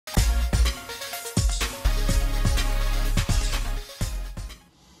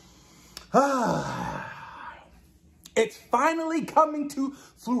It's finally coming to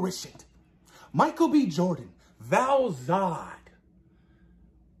fruition. Michael B. Jordan, Val-Zod.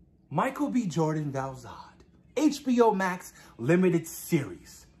 Michael B. Jordan, Val-Zod. HBO Max limited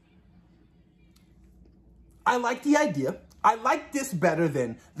series. I like the idea. I like this better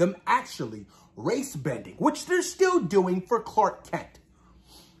than them actually race bending, which they're still doing for Clark Kent.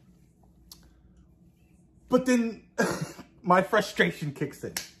 But then my frustration kicks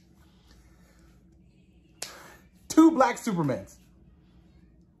in. 2 black Supermans.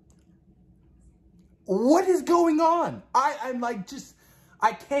 What is going on? I'm like,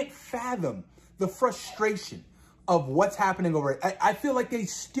 I can't fathom the frustration of what's happening over it. I feel like they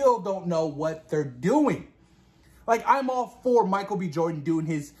still don't know what they're doing. Like, I'm all for Michael B. Jordan doing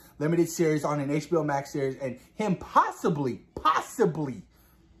his limited series on an HBO Max series and him possibly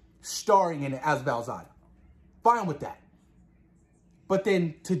starring in it as Val-Zod. Fine with that. But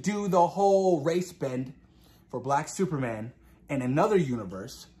then to do the whole race bend for Black Superman in another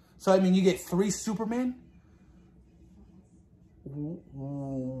universe. So, I mean, you get 3 Supermen?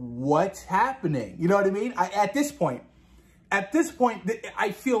 What's happening? You know what I mean? At this point,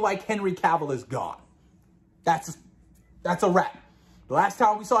 I feel like Henry Cavill is gone. That's a wrap. The last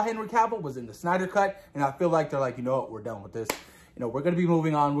time we saw Henry Cavill was in the Snyder Cut, and I feel like they're like, you know what, we're done with this. You know, we're going to be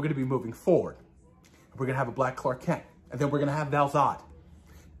moving on. We're going to be moving forward. We're going to have a Black Clark Kent, and then we're going to have Val-Zod.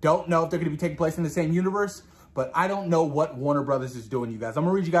 Don't know if they're going to be taking place in the same universe, but I don't know what Warner Brothers is doing, you guys. I'm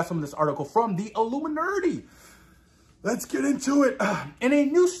going to read you guys some of this article from the Illuminati. Let's get into it. In a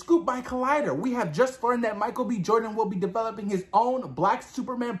new scoop by Collider, we have just learned that Michael B. Jordan will be developing his own Black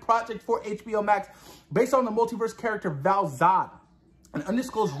Superman project for HBO Max based on the multiverse character Val-Zod. An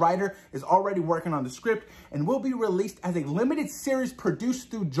undisclosed writer is already working on the script and will be released as a limited series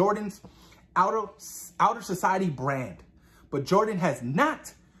produced through Jordan's Outer Society brand. But Jordan has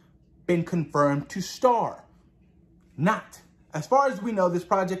not been confirmed to star. Not. As far as we know, this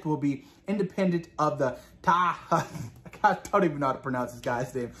project will be independent of the I don't even know how to pronounce this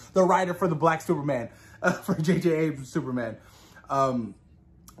guy's name. The writer for the Black Superman, for J.J. Abrams' Superman. It's going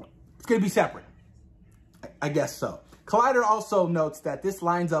to be separate. I guess so. Collider also notes that this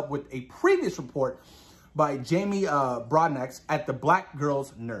lines up with a previous report by Jamie Broadnax at the Black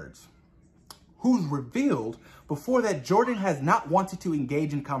Girls Nerds, who's revealed before that Jordan has not wanted to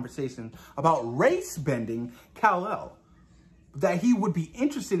engage in conversations about race bending Kal-El, that he would be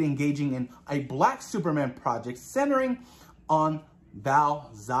interested in engaging in a Black Superman project centering on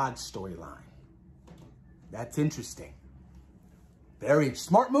Val-Zod's storyline. That's interesting. Very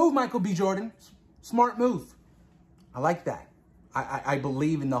smart move, Michael B. Jordan. Smart move. I like that. I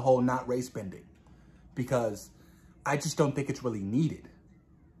believe in the whole not race bending because I just don't think it's really needed,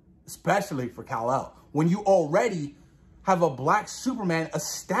 especially for Kal-El, when you already have a Black Superman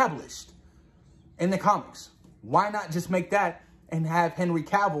established in the comics. Why not just make that and have Henry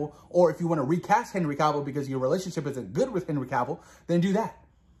Cavill, or if you want to recast Henry Cavill because your relationship isn't good with Henry Cavill, then do that.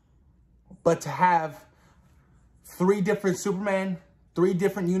 But to have 3 different Superman, 3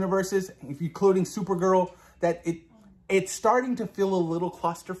 different universes, including Supergirl, that it's starting to feel a little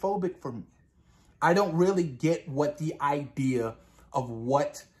claustrophobic for me. I don't really get what the idea of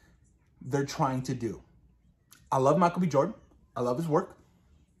what they're trying to do. I love Michael B. Jordan. I love his work.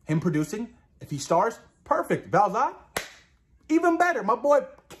 Him producing. If he stars, perfect. Val-Zod, even better. My boy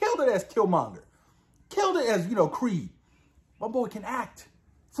killed it as Killmonger. Killed it as, Creed. My boy can act.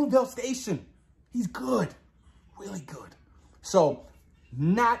 Fruitvale Station. He's good. Really good. So,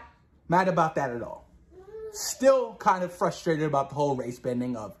 not mad about that at all. Still kind of frustrated about the whole race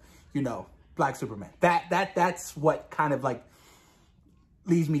bending of, Black Superman. That's what kind of like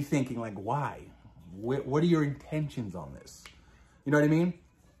leaves me thinking, like, why? What are your intentions on this? You know what I mean?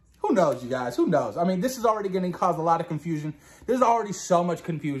 Who knows, you guys? Who knows? I mean, this is already going to cause a lot of confusion. There's already so much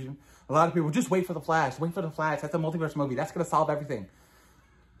confusion. A lot of people, just wait for The Flash. Wait for The Flash. That's a multiverse movie. That's going to solve everything.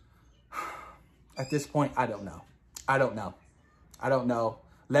 At this point, I don't know. I don't know.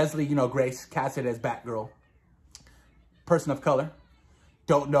 Leslie, Grace casted as Batgirl. Person of color.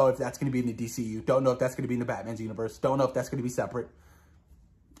 Don't know if that's going to be in the DCU. Don't know if that's going to be in the Batman's universe. Don't know if that's going to be separate.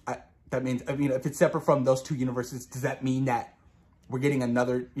 That means, if it's separate from those 2 universes, does that mean that we're getting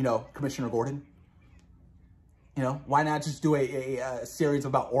another, Commissioner Gordon? Why not just do a series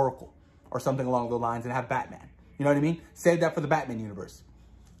about Oracle or something along those lines and have Batman? You know what I mean? Save that for the Batman universe.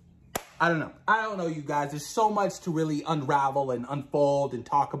 I don't know. I don't know, you guys. There's so much to really unravel and unfold and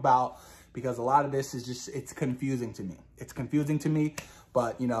talk about because a lot of this is just, it's confusing to me. It's confusing to me,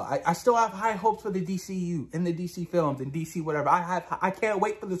 but, I still have high hopes for the DCU and the DC films and DC whatever. I can't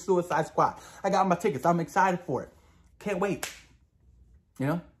wait for the Suicide Squad. I got my tickets. I'm excited for it. Can't wait.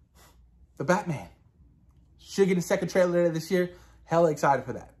 the Batman. Should get a second trailer later this year. Hella excited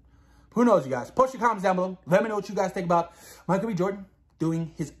for that. Who knows, you guys? Post your comments down below. Let me know what you guys think about Michael B. Jordan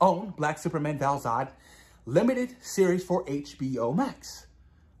doing his own Black Superman Val-Zod limited series for HBO Max.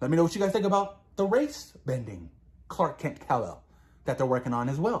 Let me know what you guys think about the race-bending Clark Kent Kal-El that they're working on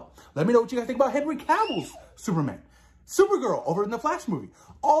as well. Let me know what you guys think about Henry Cavill's Superman. Supergirl over in the Flash movie.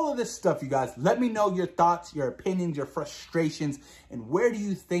 All of this stuff, you guys. Let me know your thoughts, your opinions, your frustrations, and where do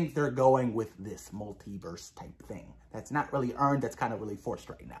you think they're going with this multiverse type thing? That's not really earned. That's kind of really forced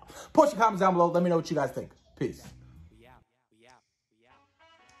right now. Post your comments down below. Let me know what you guys think. Peace.